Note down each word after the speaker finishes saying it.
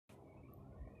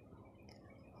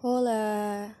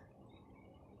Hola,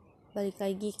 balik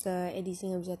lagi ke edisi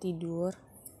gak bisa tidur.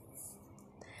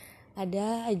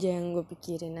 Ada aja yang gue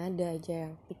pikirin, ada aja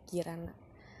yang pikiran.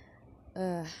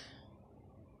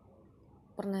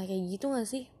 Pernah kayak gitu gak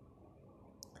sih?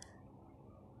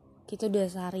 Kita udah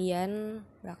seharian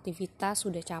beraktivitas,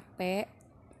 udah capek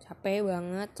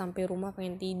banget, sampai rumah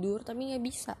pengen tidur, tapi gak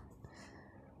bisa.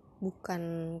 Bukan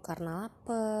karena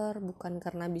lapar, bukan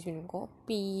karena habis minum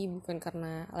kopi, bukan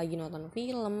karena lagi nonton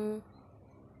film.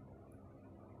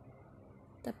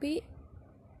 Tapi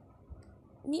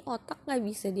ini otak gak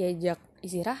bisa diajak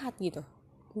istirahat gitu,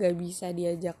 gak bisa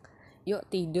diajak yuk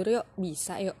tidur yuk,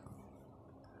 bisa yuk.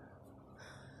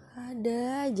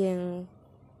 Ada aja yang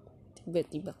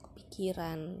tiba-tiba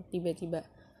kepikiran, tiba-tiba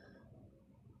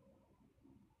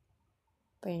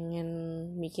pengen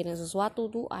mikirin sesuatu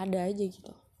tuh ada aja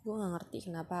gitu. Gue gak ngerti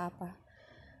kenapa,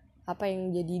 apa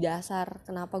yang jadi dasar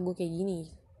kenapa gue kayak gini.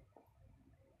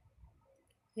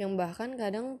 Yang bahkan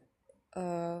kadang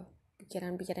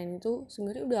pikiran-pikiran itu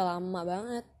sebenarnya udah lama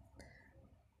banget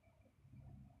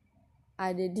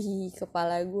ada di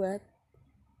kepala gue,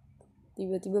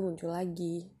 tiba-tiba muncul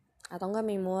lagi. Atau enggak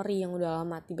memori yang udah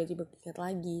lama tiba-tiba ingat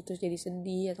lagi, terus jadi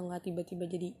sedih. Atau enggak tiba-tiba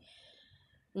jadi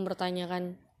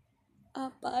mempertanyakan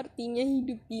apa artinya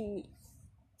hidup ini.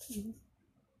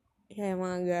 Ya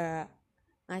emang agak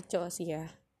ngaco sih ya.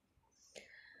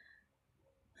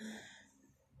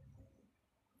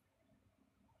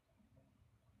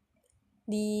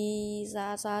 Di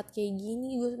saat-saat kayak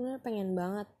gini gue sebenarnya pengen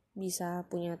banget bisa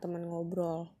punya teman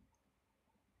ngobrol,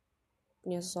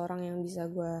 punya seseorang yang bisa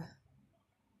gue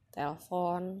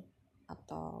telepon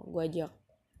atau gue ajak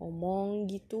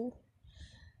ngomong gitu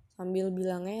sambil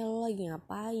bilang lo lagi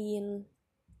ngapain,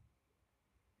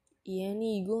 iya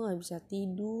nih gue gak bisa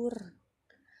tidur,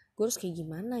 gue harus kayak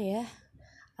gimana ya.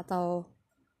 Atau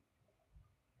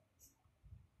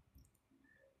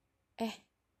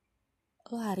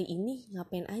lo hari ini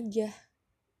ngapain aja,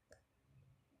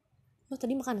 lo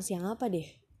tadi makan siang apa deh,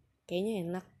 kayaknya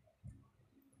enak.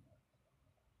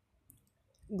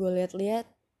 Gue liat-liat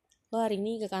lo hari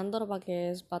ini ke kantor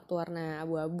pakai sepatu warna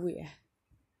abu-abu ya.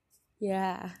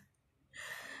 Ya,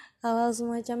 hal-hal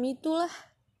semacam itulah.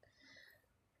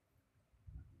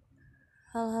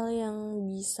 Hal-hal yang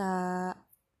bisa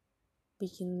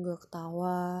bikin gue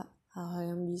ketawa,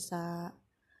 hal-hal yang bisa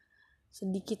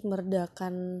sedikit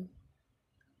meredakan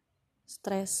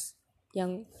stres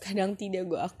yang kadang tidak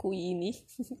gue akui ini.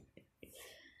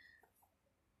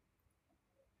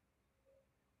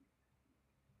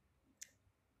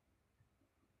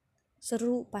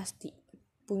 Seru pasti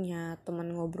punya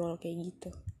teman ngobrol kayak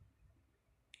gitu.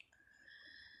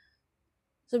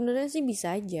 Sebenarnya sih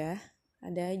bisa aja,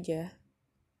 ada aja.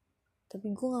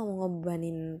 Tapi gue gak mau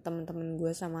ngebebanin teman-teman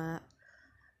gue sama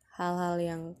hal-hal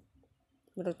yang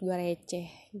menurut gue receh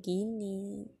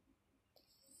gini.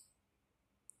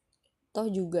 Toh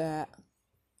juga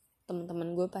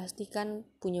teman-teman gue pasti kan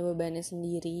punya bebannya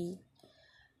sendiri,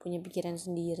 punya pikiran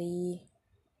sendiri.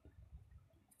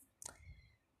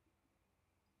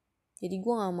 Jadi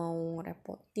gue gak mau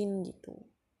ngerepotin gitu.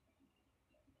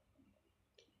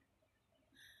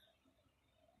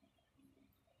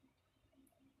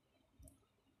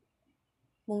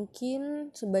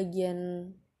 Mungkin sebagian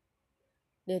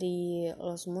dari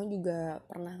lo semua juga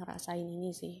pernah ngerasain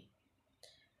ini sih.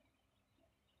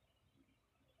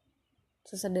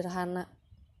 Sesederhana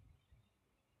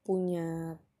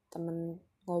punya temen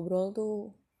ngobrol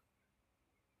tuh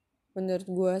menurut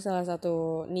gue salah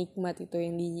satu nikmat itu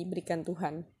yang diberikan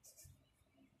Tuhan.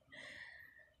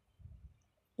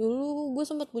 Dulu gue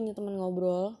sempat punya temen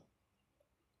ngobrol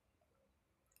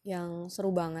yang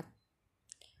seru banget.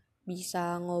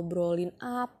 Bisa ngobrolin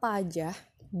apa aja,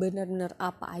 bener-bener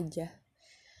apa aja.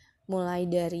 Mulai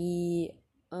dari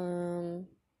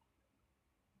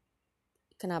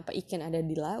kenapa ikan ada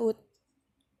di laut,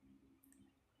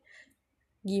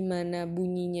 gimana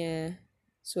bunyinya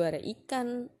suara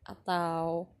ikan,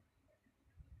 atau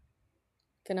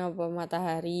kenapa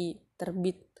matahari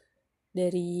terbit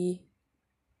dari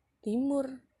timur,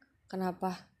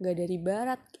 kenapa gak dari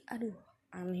barat. Aduh,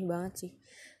 aneh banget sih.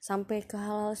 Sampai ke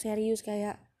hal serius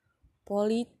kayak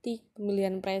politik,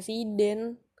 pemilihan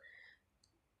presiden,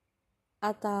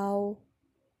 atau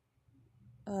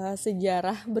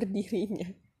sejarah berdirinya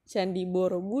Candi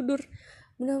Borobudur.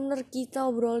 Benar-benar kita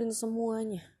obrolin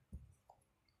semuanya.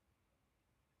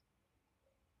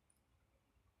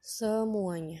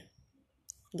 Semuanya.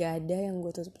 Gak ada yang gue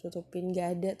tutup-tutupin,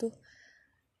 gak ada tuh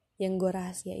yang gue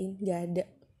rahasiain, gak ada.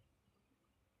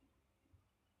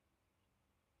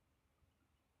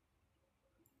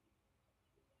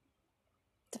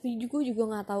 Tapi gue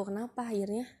juga gak tahu kenapa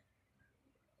akhirnya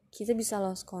kita bisa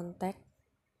lost contact,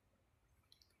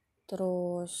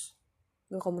 terus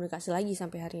gak komunikasi lagi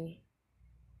sampai hari ini.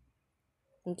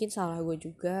 Mungkin salah gue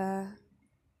juga,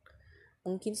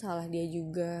 mungkin salah dia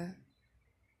juga.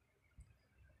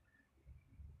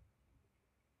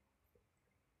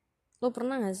 Lo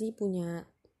pernah gak sih punya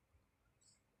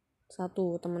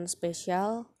satu teman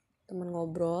spesial, teman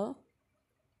ngobrol,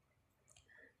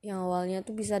 yang awalnya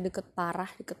tuh bisa deket parah,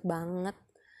 deket banget,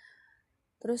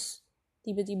 terus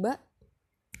tiba-tiba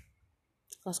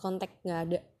lost contact, gak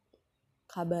ada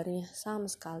kabarnya sama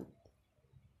sekali,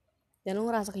 dan lo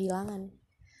ngerasa kehilangan,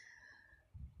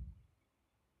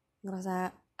 ngerasa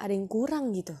ada yang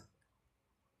kurang gitu.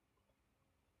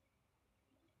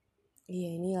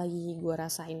 Iya, ini lagi gue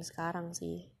rasain sekarang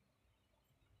sih.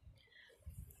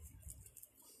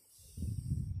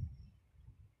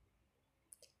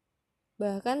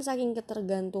 Bahkan saking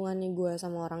ketergantungannya gue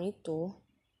sama orang itu,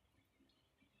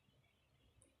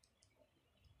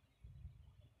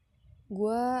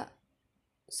 gue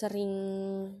sering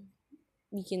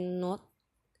bikin note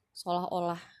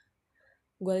seolah-olah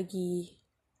gue lagi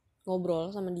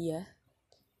ngobrol sama dia,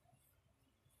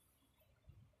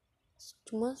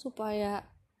 cuma supaya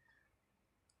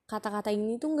kata-kata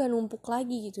ini tuh gak numpuk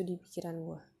lagi gitu di pikiran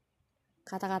gue.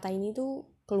 Kata-kata ini tuh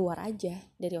keluar aja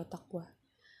dari otak gue.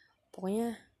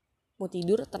 Pokoknya mau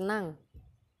tidur tenang,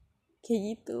 kayak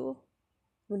gitu.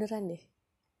 Beneran deh.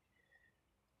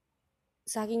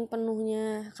 Saking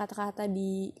penuhnya kata-kata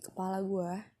di kepala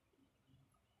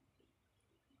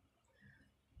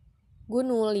gue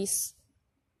nulis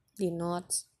di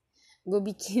notes, gue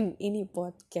bikin ini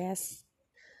podcast,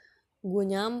 gue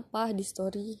nyampah di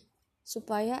story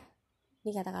supaya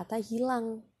ini kata-kata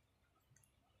hilang,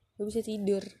 gue bisa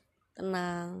tidur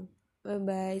tenang, bye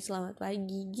bye, selamat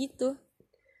pagi gitu.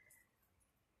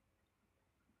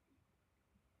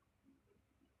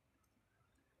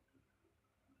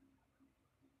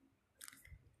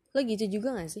 Lo gitu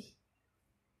juga gak sih?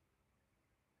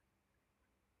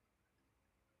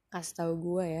 Kasih tahu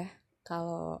gue ya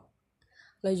kalau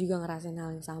lo juga ngerasain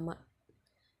hal yang sama.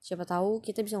 Siapa tahu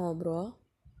kita bisa ngobrol,